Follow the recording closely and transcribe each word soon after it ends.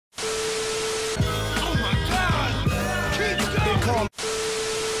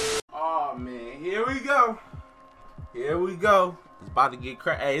we go. Here we go. It's about to get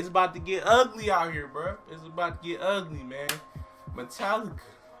crazy. Hey, it's about to get ugly out here, bro. It's about to get ugly, man. Metallica.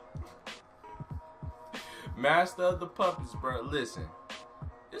 Master of the Puppets, bro. Listen.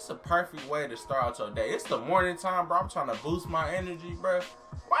 It's a perfect way to start out your day. It's the morning time, bro. I'm trying to boost my energy, bro.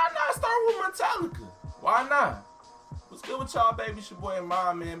 Why not start with Metallica? Why not? What's good with y'all, baby? It's your boy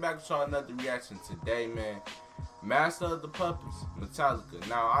Ahmad, man. Back with y'all another reaction today, man. Master of the Puppets, Metallica.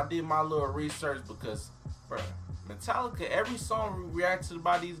 Now, I did my little research because, bro, Metallica, every song we reacted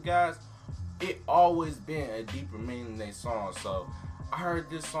by these guys, it always been a deeper meaning in their song. So, I heard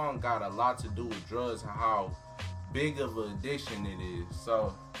this song got a lot to do with drugs and how big of an addiction it is.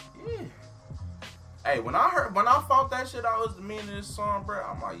 So, yeah. Hey, when I found that shit out was the meaning of this song, bro,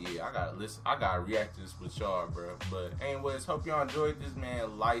 I'm like, yeah, I gotta listen, I gotta react to this with y'all, bro. But anyways, hope y'all enjoyed this,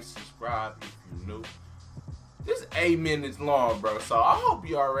 man. Like, subscribe if you new. This 8 minutes long, bro, so I hope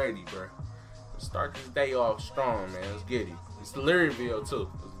you all ready, bro. Let's start this day off strong, man. Let's get it. It's the lyric video too.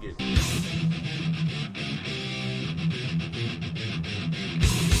 Let's get it.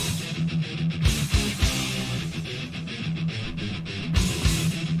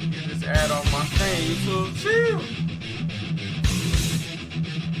 Ad on my thing, YouTube. Chill.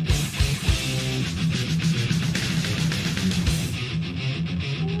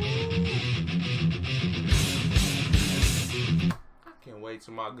 I can't wait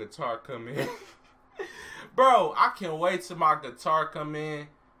till my guitar come in. Bro, I can't wait till my guitar come in.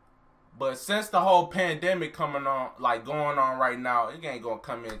 But since the whole pandemic coming on, like going on right now, it ain't gonna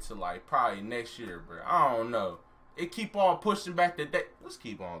come in till like probably next year, bro. I don't know. It keep on pushing back the day. Let's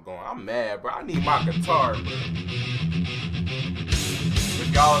keep on going. I'm mad, bro. I need my guitar, bro.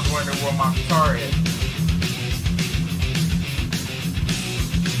 If y'all was wondering where my guitar is.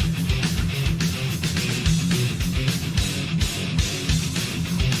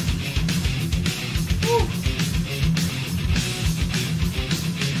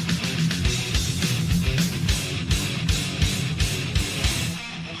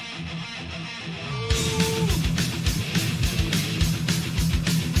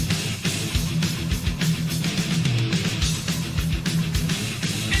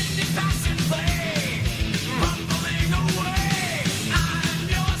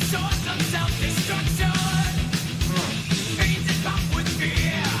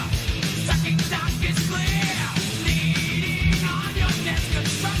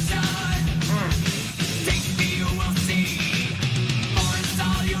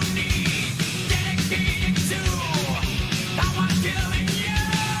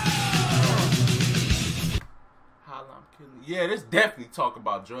 Yeah, this definitely talk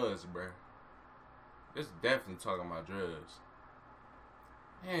about drugs, bro. This definitely talking about drugs.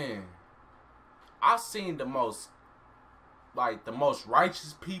 Man, I've seen the most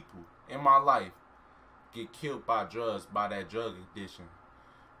righteous people in my life get killed by drugs, by that drug addiction.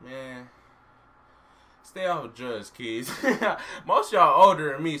 Man, stay off of drugs, kids. Most of y'all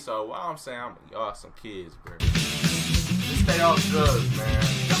older than me, so what I'm saying, y'all some kids, bro. Just stay off drugs, man.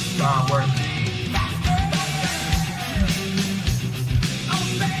 It's not working.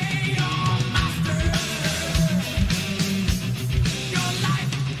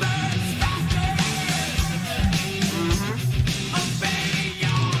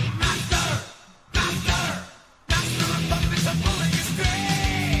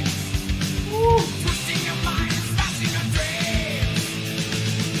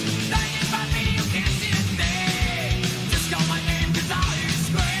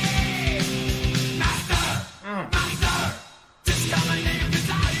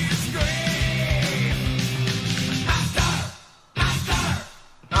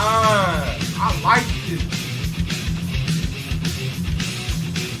 I like this.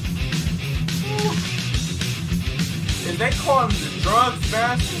 If they call him the drugs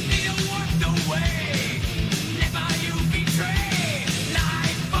master,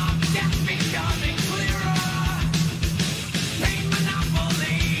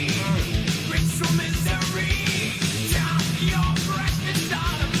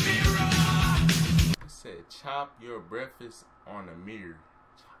 it said chop your breakfast on a mirror.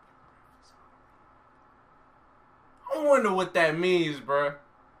 I wonder what that means, bruh.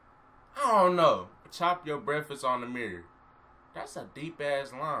 I don't know. Chop your breakfast on the mirror. That's a deep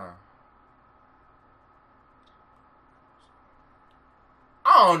ass line.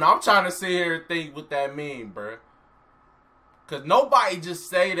 I don't know. I'm trying to sit here and think what that mean, bruh. Cause nobody just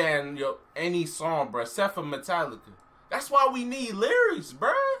say that in any song, bruh, except for Metallica. That's why we need lyrics,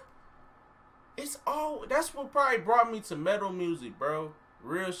 bruh. That's what probably brought me to metal music, bro.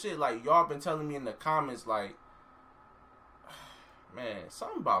 Real shit. Like y'all been telling me in the comments, like, Man,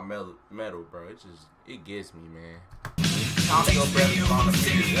 something about metal, bro. It gets me, man. Count your breath on the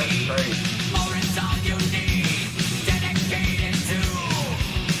music. That's crazy. More is all you need. Dedicated to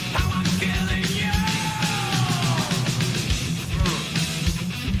how I'm feeling you.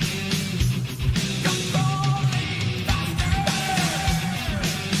 Controlling faster.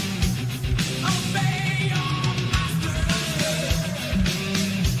 Obey your master.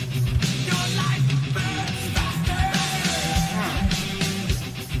 Your life burns faster.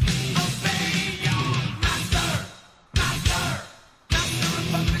 Obey your master. Master of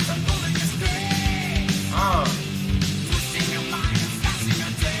puppets are pulling your strings. Twisting your mind and slashing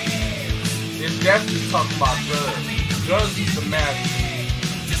your dreams. It's definitely talking about drugs. Drugs is the master.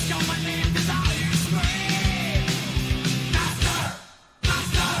 Just call my name 'cause all you scream. Master,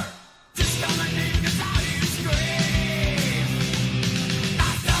 master. Just call my name 'cause all you scream.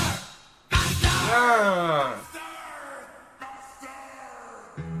 Master, master.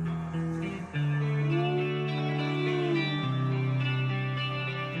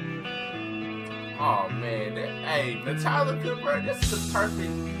 Oh man, hey, Metallica, bro, this is the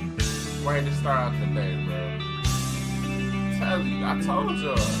perfect way to start out the day, bro. Tell you, I told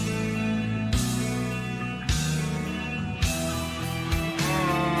y'all.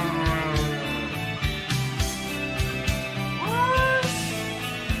 What?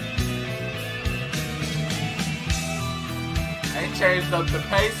 They changed up the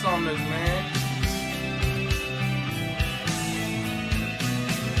pace on this, man.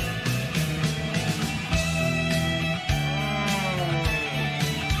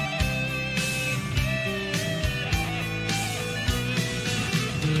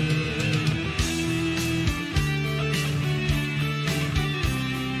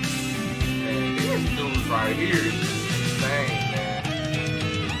 Right here is insane, man.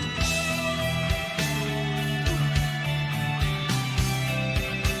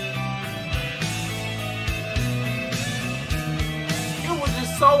 It was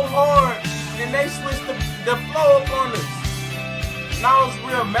just so hard, and they switched the flow up on us. Now it's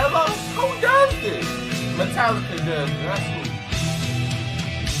real mellow. Who does this? Metallica does it. That's who.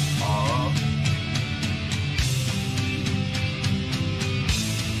 Aww.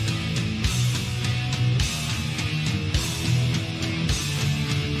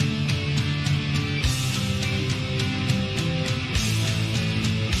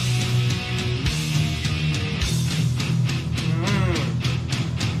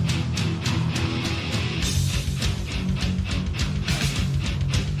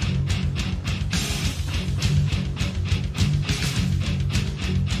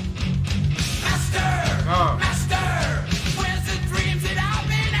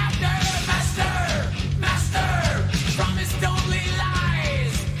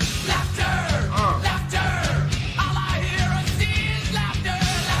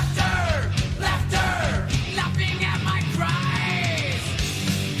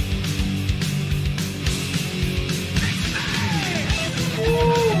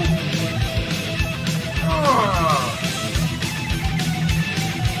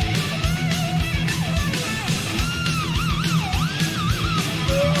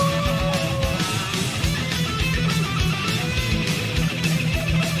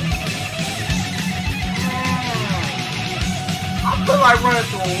 I feel like running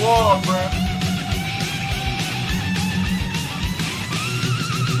through a wall, bro.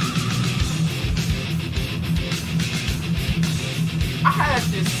 I had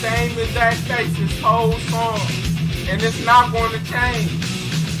this same exact face this whole song, and it's not going to change.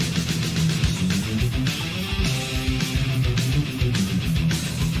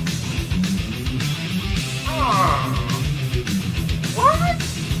 What?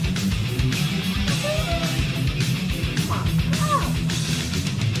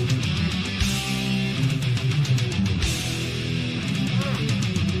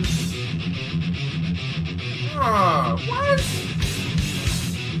 What?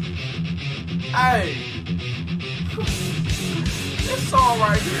 Hey, this song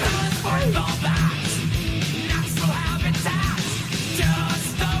right here is crazy. Natural habitat,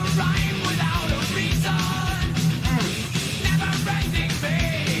 just a rhyme without a reason. Never-ending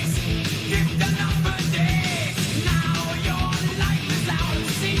pace, keep the number days. Now your life is out of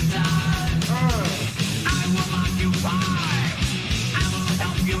season. I will occupy, I will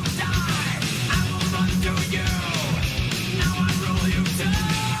help you die. I will run to you. Now I rule you too.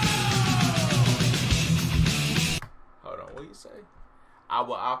 Hold on, what you say? I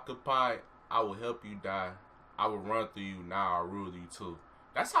will occupy, I will help you die. I will run through you, now I rule you too.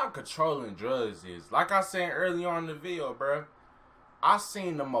 That's how controlling drugs is. Like I said earlier on in the video, bro. I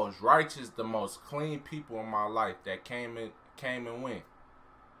seen the most righteous, the most clean people in my life that came came and went.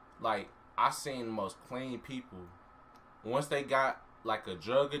 Like, I seen the most clean people. Once they got like a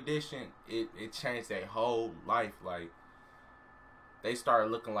drug addiction, it changed their whole life. Like, they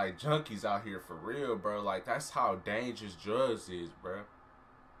started looking like junkies out here for real, bro. Like, that's how dangerous drugs is, bro.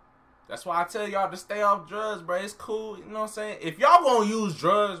 That's why I tell y'all to stay off drugs, bro. It's cool, you know what I'm saying? If y'all gonna use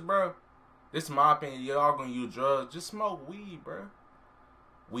drugs, bro, this is my opinion, y'all gonna use drugs, just smoke weed, bro.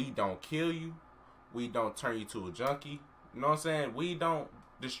 Weed don't kill you. Weed don't turn you to a junkie. You know what I'm saying? Weed don't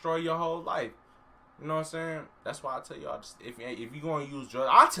destroy your whole life. You know what I'm saying? That's why I tell y'all, if you gonna use drugs,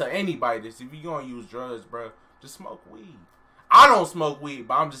 I tell anybody this, if you gonna use drugs, bro, just smoke weed. I don't smoke weed,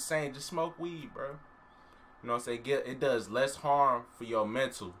 but I'm just saying, just smoke weed, bro. You know what I'm saying? It does less harm for your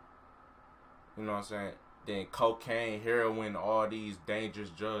mental. You know what I'm saying? Than cocaine, heroin, all these dangerous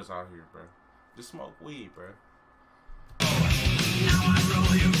drugs out here, bro. Just smoke weed, bro.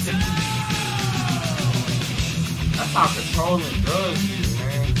 That's how controlling drugs is,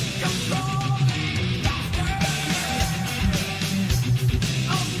 man.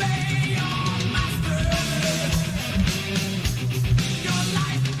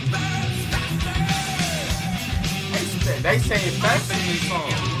 They say it faster in this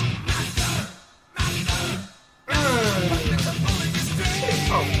song.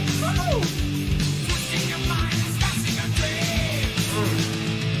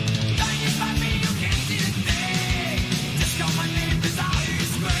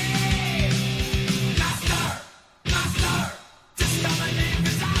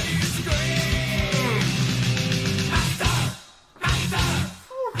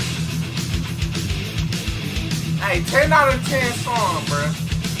 Hey, 10 out of 10 song, bro.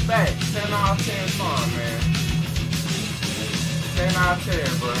 Facts, 10 out of 10 song, man. 10 out of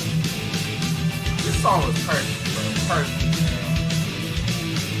 10, bro. This song was perfect, bro. Perfect, man.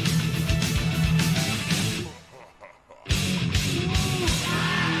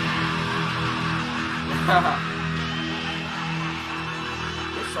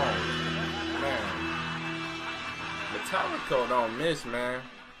 This song, man. Metallica don't miss, man.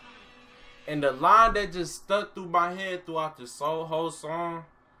 And the line that just stuck through my head throughout this whole song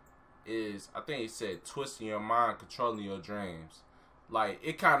is, I think he said, twisting your mind, controlling your dreams. Like,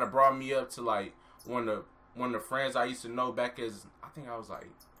 it kind of brought me up to, like, one of the friends I used to know back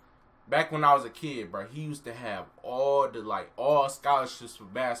when I was a kid, bro. He used to have all scholarships for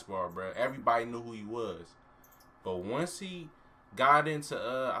basketball, bro. Everybody knew who he was. But once he got into,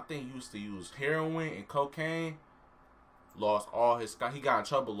 I think he used to use heroin and cocaine, lost all his, he got in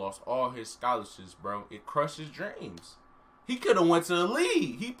trouble, lost all his scholarships, bro. It crushed his dreams. He could have went to the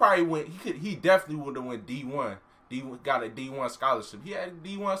league. He definitely would have went D1. Got a D1 scholarship. He had a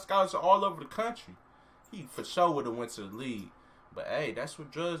D1 scholarship all over the country. He for sure would have went to the league. But hey, that's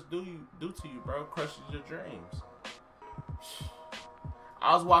what drugs do to you, bro. Crushes your dreams.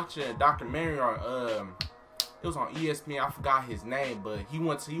 I was watching a documentary on it was on ESPN. I forgot his name, but he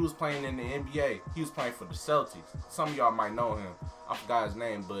was playing in the NBA. He was playing for the Celtics. Some of y'all might know him. I forgot his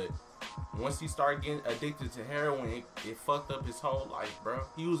name, but once he started getting addicted to heroin, it fucked up his whole life, bro.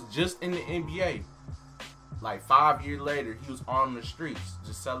 He was just in the NBA. Like 5 years later, he was on the streets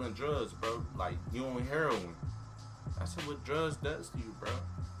just selling drugs, bro. Like doing heroin. That's what drugs does to you, bro.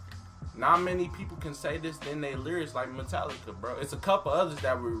 Not many people can say this in their lyrics like Metallica, bro. It's a couple others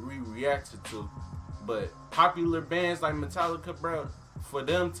that we reacted to. But popular bands like Metallica, bro, for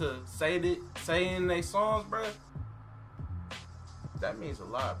them to say in their songs, bro, that means a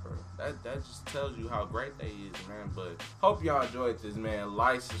lot, bro. That just tells you how great they is, man. But hope y'all enjoyed this, man.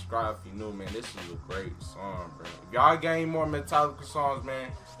 Like, subscribe if you new, man. This is a great song, bro. If y'all got any more Metallica songs,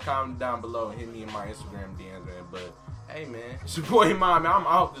 man, comment down below and hit me in my Instagram DMs, man. But hey, man, it's your boy Ahmad, man. I'm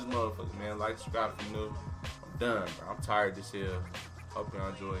out this motherfucker, man. Like, subscribe if you new. I'm done, bro. I'm tired this here. Hope y'all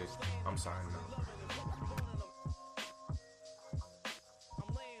enjoy it. I'm signing out.